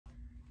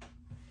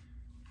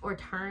Or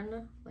turn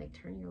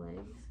your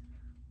legs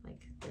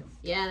like this.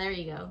 Yeah, there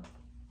you go.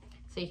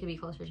 So you can be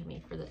closer to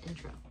me for the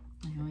intro.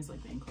 I always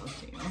like being close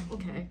to you.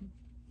 Okay.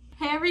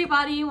 Hey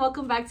everybody,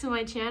 welcome back to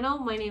my channel.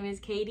 My name is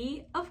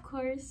Katie, of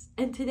course.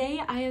 And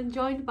today I am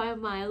joined by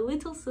my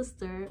little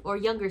sister, or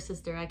younger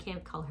sister. I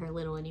can't call her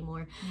little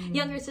anymore.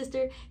 Younger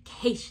sister,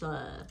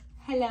 Keishla.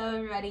 Hello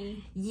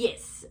everybody.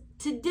 Yes.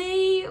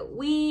 Today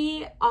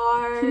we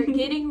are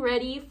getting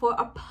ready for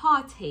a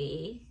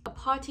party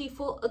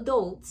for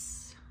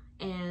adults.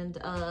 And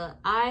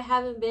I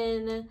haven't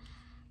been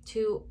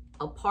to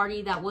a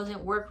party that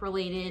wasn't work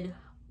related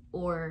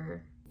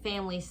or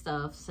family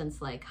stuff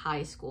since like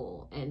high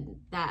school. And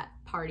that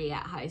party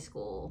at high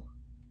school,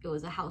 it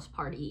was a house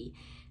party,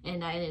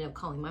 and I ended up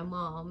calling my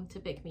mom to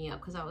pick me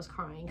up because I was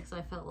crying because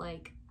I felt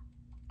like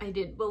I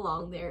didn't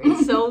belong there.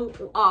 It's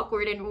so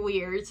awkward and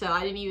weird, so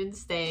I didn't even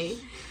stay.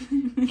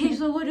 Hey,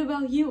 so what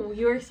about you?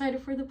 You were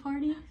excited for the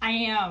party? I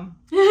am.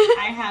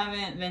 I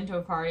haven't been to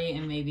a party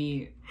in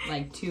maybe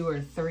like 2 or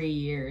 3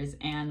 years,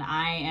 and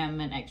I am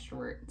an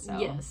extrovert. So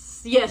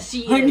yes,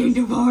 she is. I need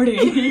to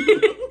party.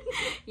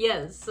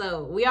 Yes,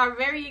 so we are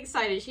very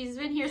excited. She's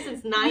been here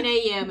since 9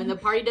 a.m. and the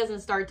party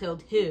doesn't start till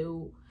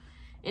 2.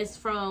 It's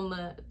from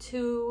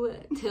 2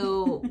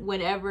 till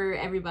whenever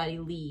everybody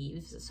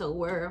leaves. So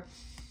we're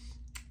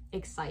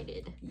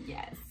excited.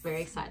 Yes.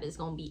 Very excited. It's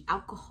gonna be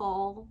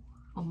alcohol.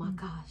 Oh my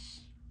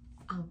gosh.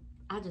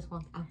 I just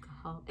want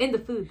alcohol. And the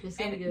food. It's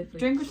gonna be good food.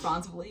 Drink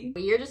responsibly.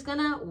 You're just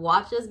gonna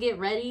watch us get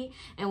ready,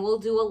 and we'll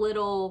do a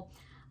little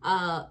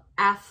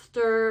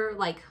after,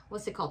 like,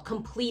 what's it called?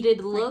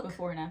 Completed look. Like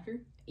before and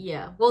after?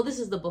 Yeah, well, this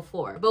is the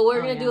before, but we're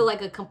gonna yeah. do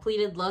like a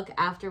completed look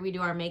after we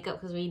do our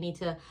makeup, because we need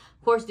to,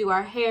 of course, do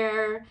our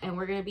hair, and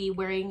we're gonna be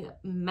wearing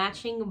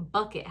matching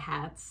bucket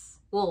hats.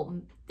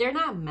 Well, they're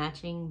not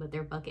matching, but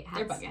they're bucket hats.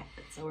 They're bucket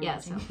hats, so we're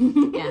matching.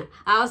 So, yeah.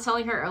 I was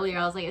telling her earlier,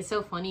 I was like, it's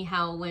so funny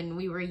how when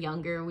we were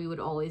younger, we would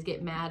always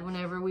get mad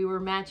whenever we were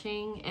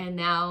matching, and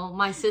now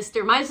my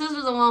sister's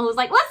the one who's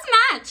like, let's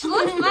match.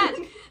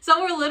 So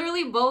we're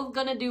literally both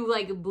gonna do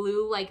like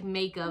blue like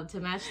makeup to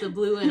match the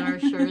blue in our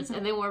shirts,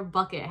 and then wear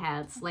bucket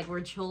hats like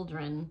we're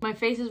children. My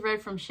face is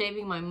red from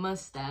shaving my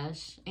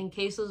mustache, and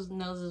Queso's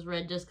nose is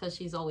red just because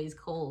she's always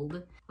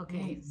cold.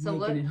 Okay, so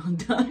what? It on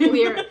time.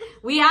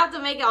 we have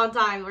to make it on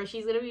time, or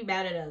she's gonna be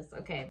mad at us.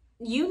 Okay,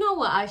 you know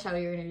what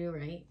eyeshadow you're gonna do,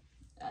 right?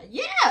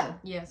 Yeah.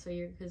 Yeah. So are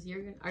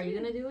you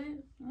gonna do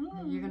it?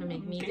 You're gonna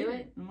make me do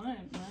it?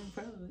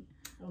 Probably.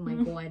 Oh my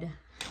god.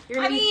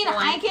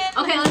 I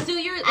can. Okay, let's do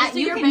your base.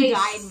 You can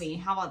guide me.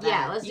 How about that?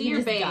 Yeah, let's do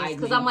your base,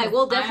 because I'm like,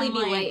 we'll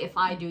definitely be late if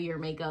I do your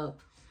makeup.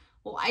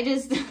 Well,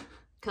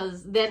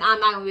 because then I'm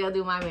not gonna be able to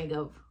do my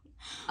makeup.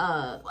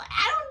 I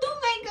don't do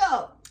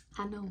makeup.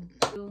 I know.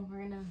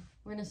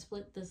 We're gonna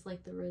split this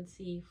like the Red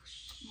Sea.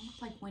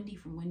 Like Wendy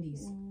from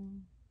Wendy's.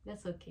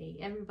 That's okay.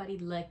 Everybody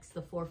likes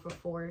the 4 for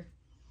 4.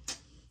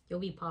 You'll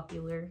be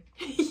popular.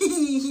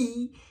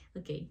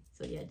 Okay,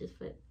 so yeah, just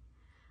put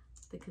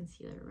the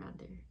concealer around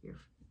there.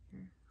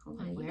 Hold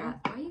on,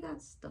 why you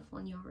got stuff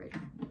on you already?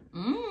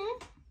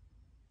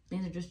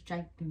 These are just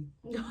gigantic.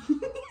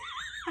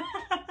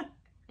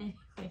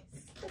 Anyways.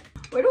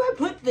 Where do I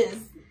put this?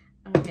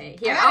 Okay,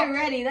 here. I'm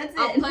ready. That's it.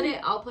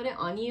 I'll put it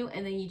on you,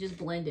 and then you just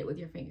blend it with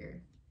your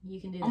finger. You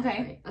can do that, okay.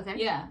 right?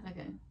 Okay. Yeah.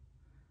 Okay.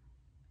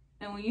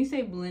 And when you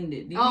say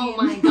blended, do you oh mean...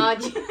 my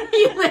god,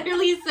 you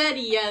literally said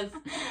yes.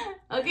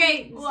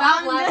 Okay,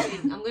 stop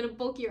laughing. I'm gonna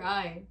poke your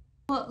eye.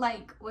 Well,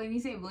 like, when you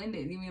say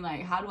blended, you mean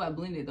like, how do I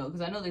blend it though? Because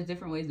I know there's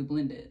different ways to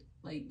blend it.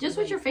 Like just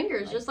with your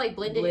fingers, like, just like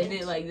blend it. Blend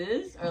it like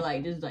this, or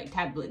like just like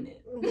tap blend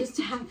it. Just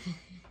tap.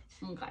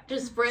 Okay.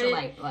 Just spread it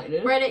like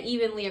this? Spread it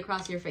evenly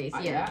across your face.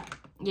 Like yeah. That?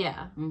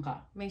 Yeah. Okay.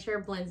 Make sure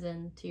it blends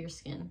into your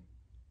skin.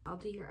 I'll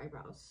do your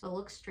eyebrows. So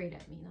look straight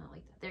at me, not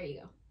like that. There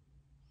you go.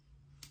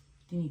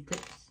 Do you need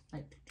clips?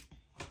 Like.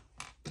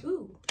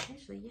 Ooh,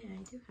 actually, yeah,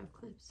 I do have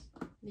clips.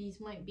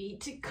 These might be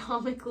too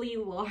comically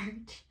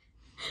large.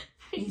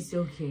 It's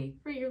okay.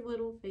 For your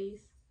little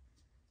face.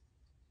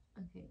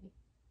 Okay.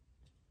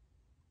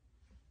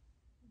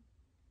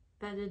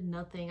 That did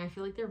nothing. I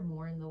feel like they're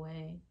more in the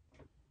way.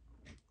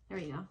 There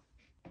we go.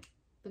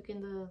 Look at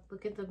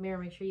the mirror.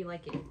 Make sure you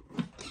like it.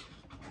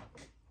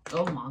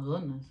 Oh my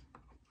goodness.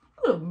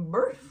 What a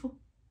birth.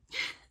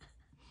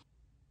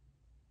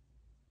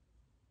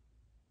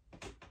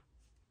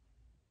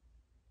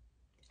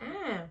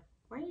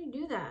 Why do you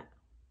do that?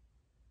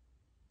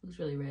 Looks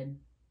really red.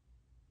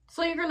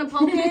 So you're gonna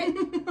poke it?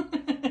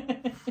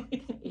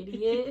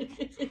 Idiot.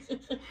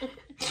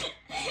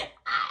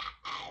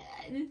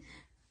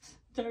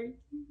 Sorry.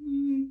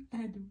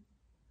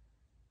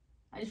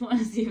 I just want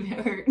to see if it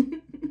hurt.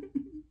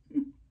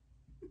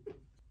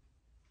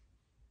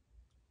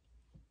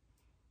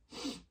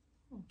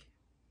 Okay.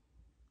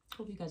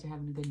 Hope you guys are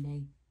having a good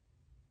day.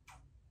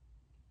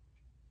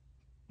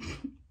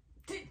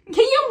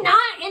 Can you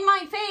not in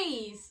my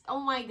face? Oh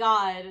my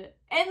god.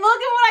 And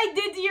look at what I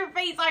did to your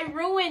face. I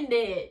ruined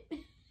it.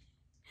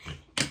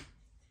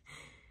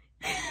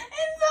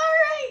 It's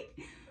alright.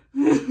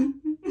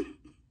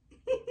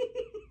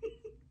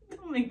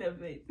 Don't make that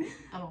face.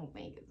 don't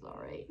think it's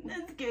alright.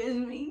 That scares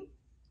me.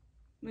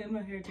 Maybe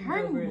my hair can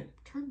cover it.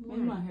 Turn more.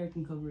 Maybe my hair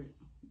can cover it.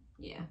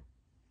 Yeah.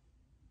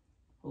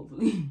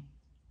 Hopefully.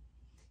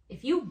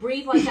 If you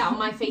breathe like that on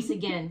my face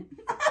again,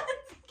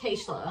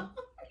 Keishla.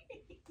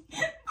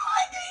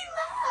 Why do you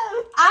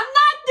laugh? I'm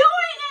not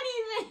doing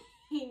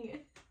anything.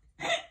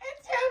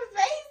 It's your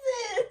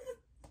faces.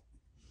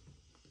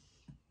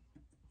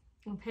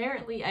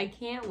 Apparently, I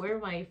can't wear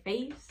my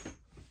face.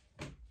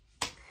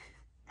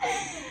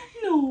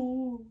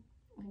 No.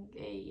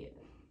 Okay.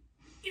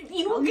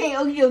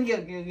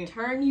 Okay.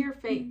 Turn your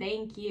face.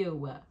 Thank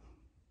you.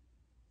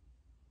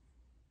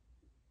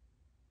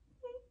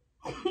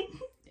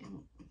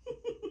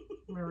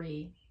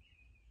 Marie.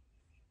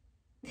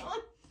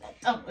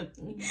 I'm a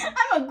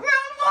grown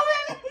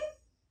woman.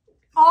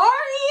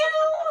 Are you?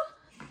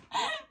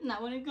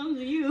 Not when it comes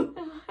to you.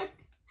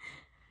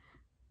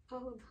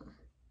 Hold on.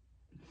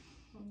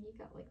 Oh, you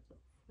got like the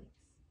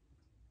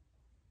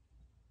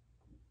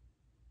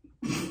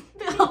face.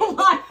 Oh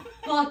my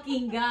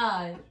fucking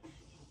god.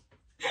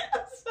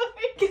 I'm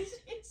sorry, because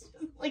she's just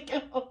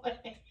looking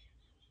away.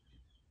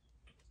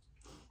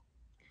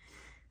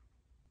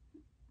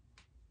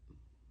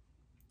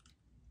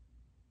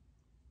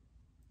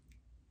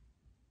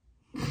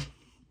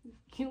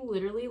 You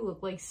literally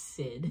look like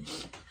Sid.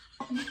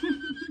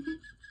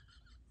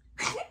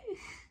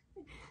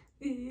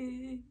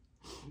 They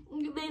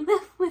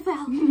left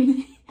without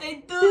me. They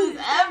do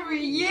this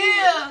every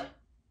year.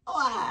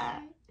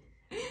 Why?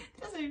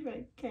 Doesn't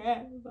even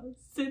care about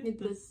sitting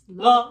this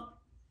long.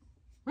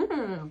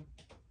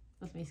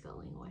 That's me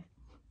scuttling away.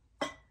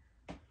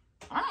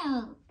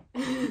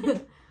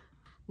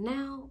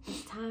 Now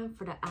it's time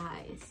for the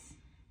eyes.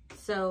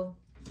 So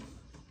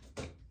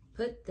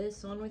put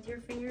this on with your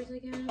fingers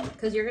again,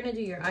 because you're gonna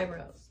do your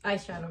eyebrows,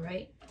 eyeshadow,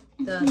 right?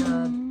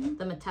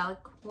 The metallic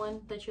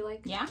one that you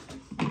like. Yeah.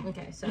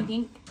 Okay, so I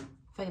think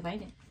if I can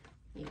find it.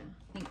 Yeah.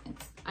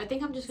 I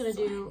think I'm just gonna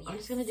do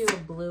a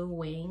blue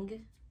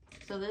wing.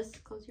 So this,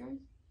 close your eyes.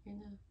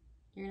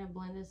 You're gonna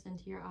blend this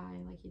into your eye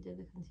like you did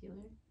the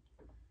concealer.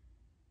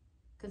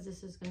 Because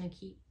this is gonna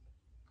keep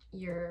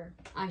your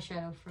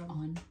eyeshadow from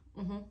on.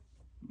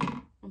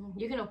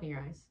 You can open your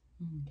eyes.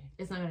 Okay.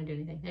 It's not gonna do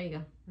anything. There you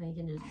go. Then you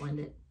can just blend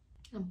it.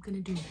 I'm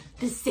gonna do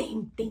the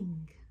same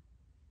thing.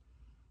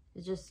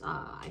 It's just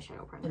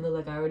eyeshadow primer. It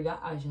looked like I already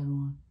got eyeshadow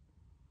on.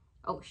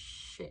 Oh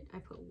shit, I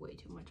put way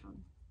too much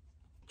on.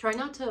 Try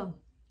not to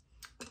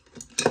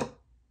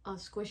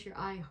squish your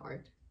eye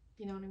hard.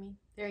 You know what I mean?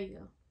 There you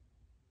go.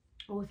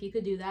 Oh, if you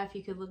could do that, if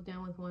you could look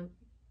down with look,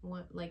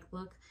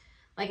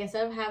 like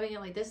instead of having it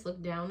like this,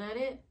 look down at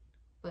it,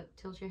 but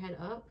tilt your head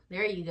up.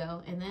 There you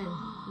go. And then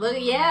look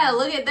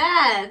at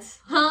that.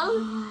 Huh?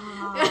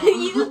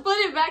 You just put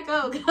it back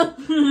up.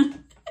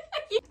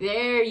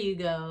 There you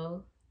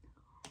go.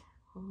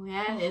 Oh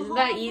yeah, isn't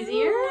that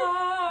easier?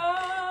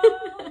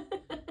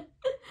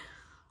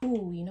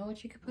 Ooh, you know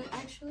what you could put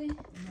actually?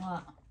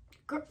 What?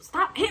 Girl,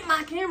 stop hitting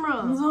my camera.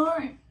 I'm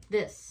sorry.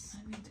 This.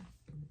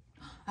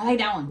 I like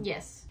that one.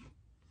 Yes.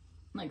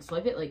 Like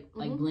swipe it, like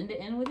blend it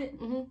in with it.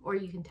 Or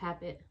you can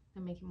tap it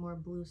and make it more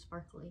blue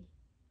sparkly.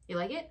 You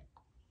like it?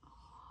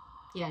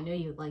 Yeah, I knew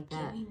you'd like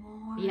that. Give me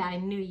more. Yeah, I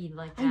knew you'd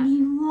like that. I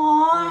need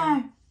more.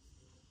 Yeah.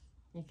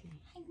 Okay.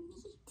 I need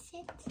it.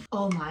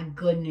 Oh my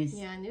goodness.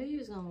 Yeah, I knew you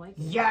was gonna like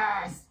it.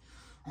 Yes.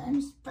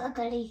 I'm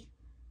sparkly.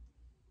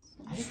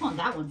 I just want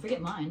that one.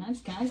 Forget mine.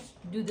 Can I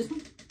just do this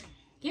one?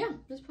 Yeah,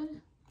 just put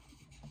it.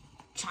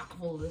 Chock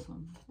full of this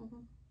one.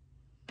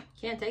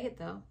 Can't take it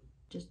though.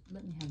 Just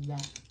let me have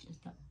that.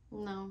 Just that.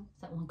 No.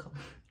 That one color.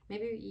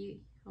 Maybe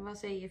I'm gonna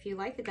say if you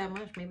like it that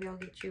much, maybe I'll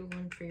get you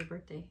one for your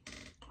birthday.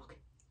 Okay.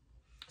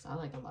 Because I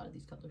like a lot of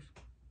these colors.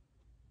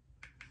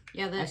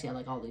 Yeah, actually I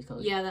like all these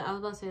colors. Yeah, I was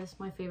about to say that's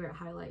my favorite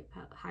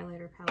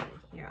highlighter palette.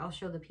 Here, I'll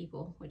show the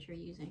people what you're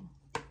using.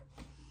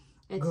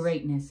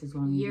 Greatness is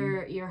what I'm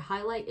using. Your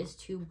highlight is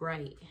too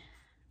bright.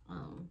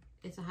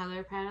 It's a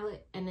highlighter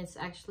palette, and it's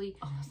actually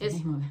it's the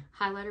name of it.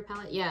 Highlighter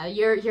palette. Yeah,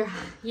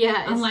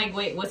 yeah. I'm like,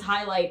 wait, what's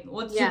highlight?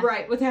 What's too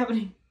bright? What's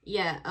happening?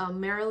 Yeah,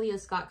 Marilia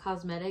Scott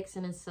Cosmetics,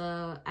 and it's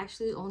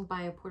actually owned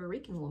by a Puerto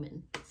Rican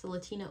woman. It's a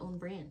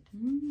Latina-owned brand.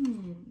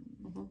 And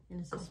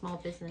it's a small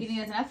business. Do you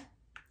think that's enough?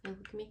 Look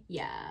at me.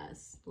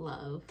 Yes,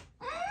 love.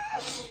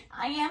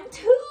 I am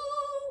too.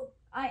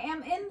 I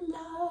am in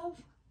love.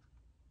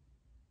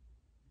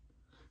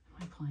 Am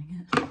I applying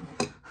it?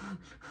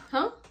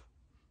 Huh?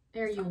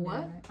 Are you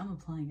what? There, right? I'm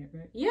applying it,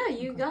 right? Yeah,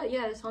 you got.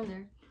 Yeah, it's on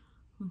there.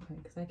 Okay,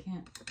 because I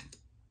can't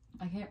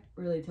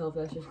really tell if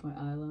that's just my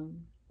eyeline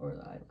or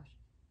the eyelash.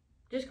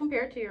 Just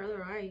compare it to your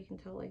other eye, you can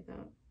tell like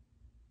that.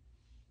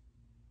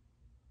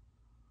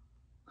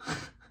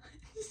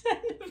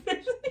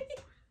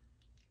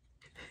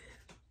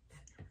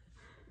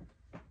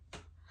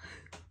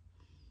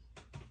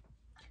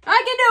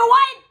 I can do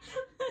what?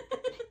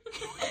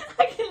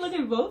 I can look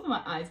at both of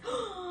my eyes.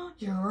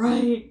 You're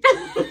right.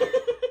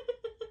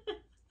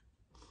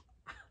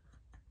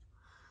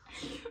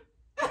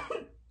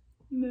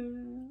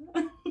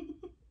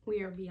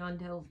 We are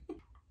beyond help.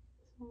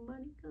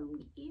 Somebody come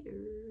get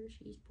her.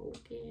 She's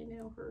poking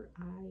out her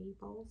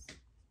eyeballs.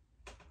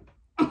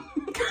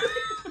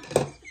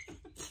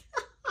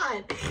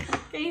 God.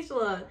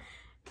 Kaysla.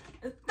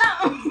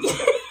 Stop.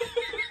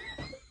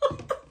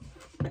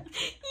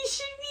 You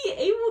should be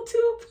able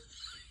to.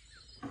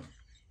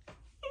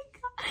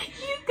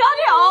 You got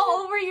it all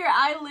over your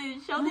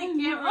eyelid. Show the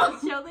camera.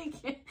 Show the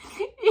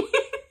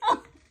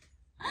camera.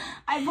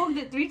 I poked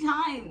it 3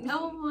 times.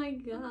 Oh my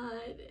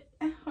god.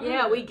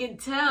 Yeah, we can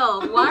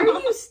tell. Why are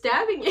you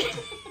stabbing it?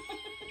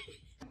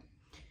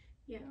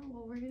 Yeah,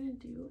 what we're gonna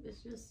do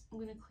is just, I'm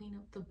gonna clean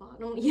up the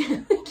bottom.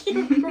 Yeah,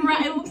 you're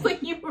crying. It looks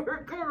like you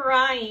were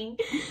crying.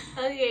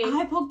 Okay.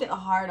 I poked it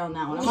hard on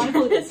that one. I might have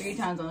poked it 3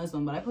 times on this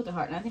one, but I poked it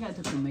hard. And I think I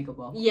took some makeup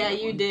off. Yeah,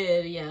 you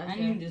did. Yeah. I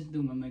need to just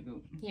do my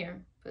makeup.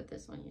 Here, put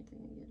this on your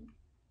thing again.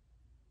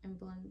 And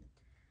blend.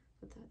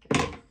 Put that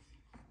there.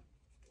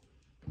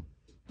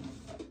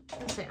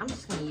 Okay, I'm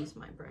just gonna use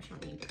my brush on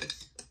you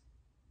guys.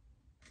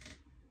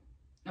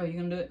 Oh, you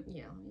gonna do it?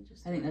 Yeah, let me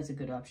just. I think that's a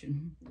good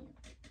option. Yeah.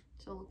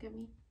 So look at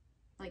me,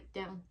 like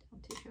down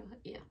to show.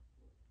 Yeah.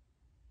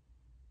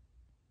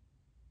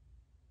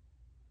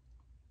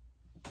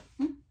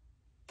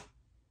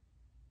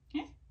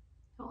 Yeah.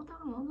 Hold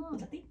on.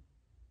 Potati.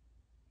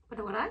 What?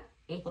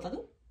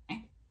 Potatu.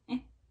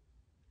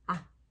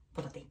 Ah.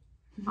 Potati.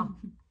 Oh.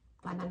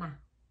 Banana.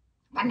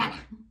 Banana.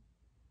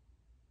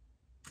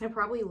 I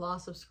probably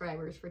lost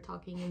subscribers for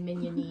talking in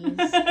Minionese.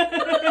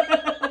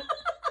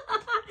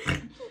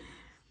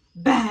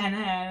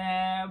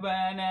 Banana,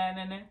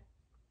 banana.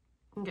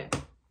 Okay. I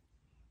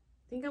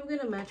think I'm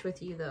gonna match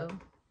with you though,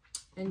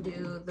 and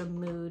do the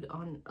mood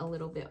on a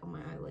little bit on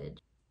my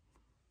eyelid.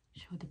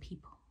 Show the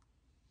people.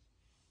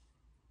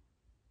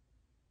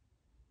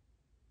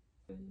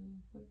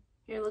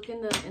 Here, look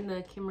in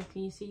the camera.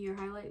 Can you see your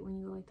highlight when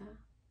you go like that?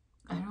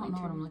 I don't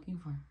know what I'm looking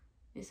for.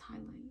 It's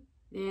highlight.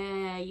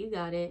 Yeah, you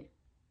got it.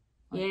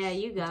 Yeah,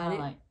 you got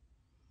it.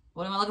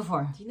 What am I looking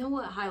for? Do you know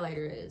what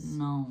highlighter is?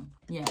 No.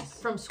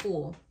 Yes. From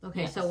school.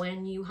 Okay, yes. So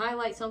when you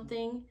highlight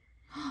something,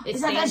 it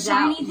is that stands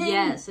shiny out. thing?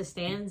 Yes, it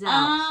stands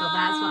out. So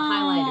that's what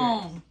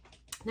highlighter is.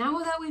 Now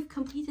that we've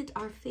completed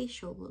our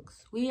facial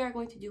looks, we are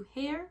going to do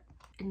hair,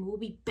 and we'll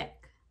be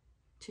back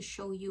to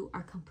show you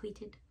our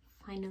completed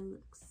final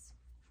looks.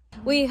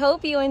 We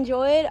hope you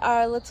enjoyed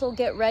our little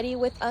get ready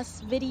with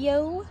us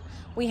video.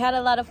 We had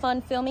a lot of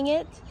fun filming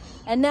it,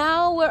 and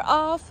now we're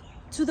off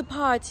to the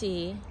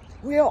party.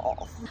 We're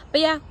off.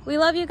 But yeah, we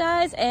love you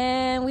guys,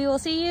 and we will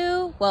see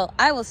you, well,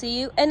 I will see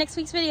you in next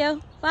week's video.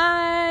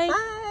 Bye.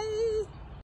 Bye.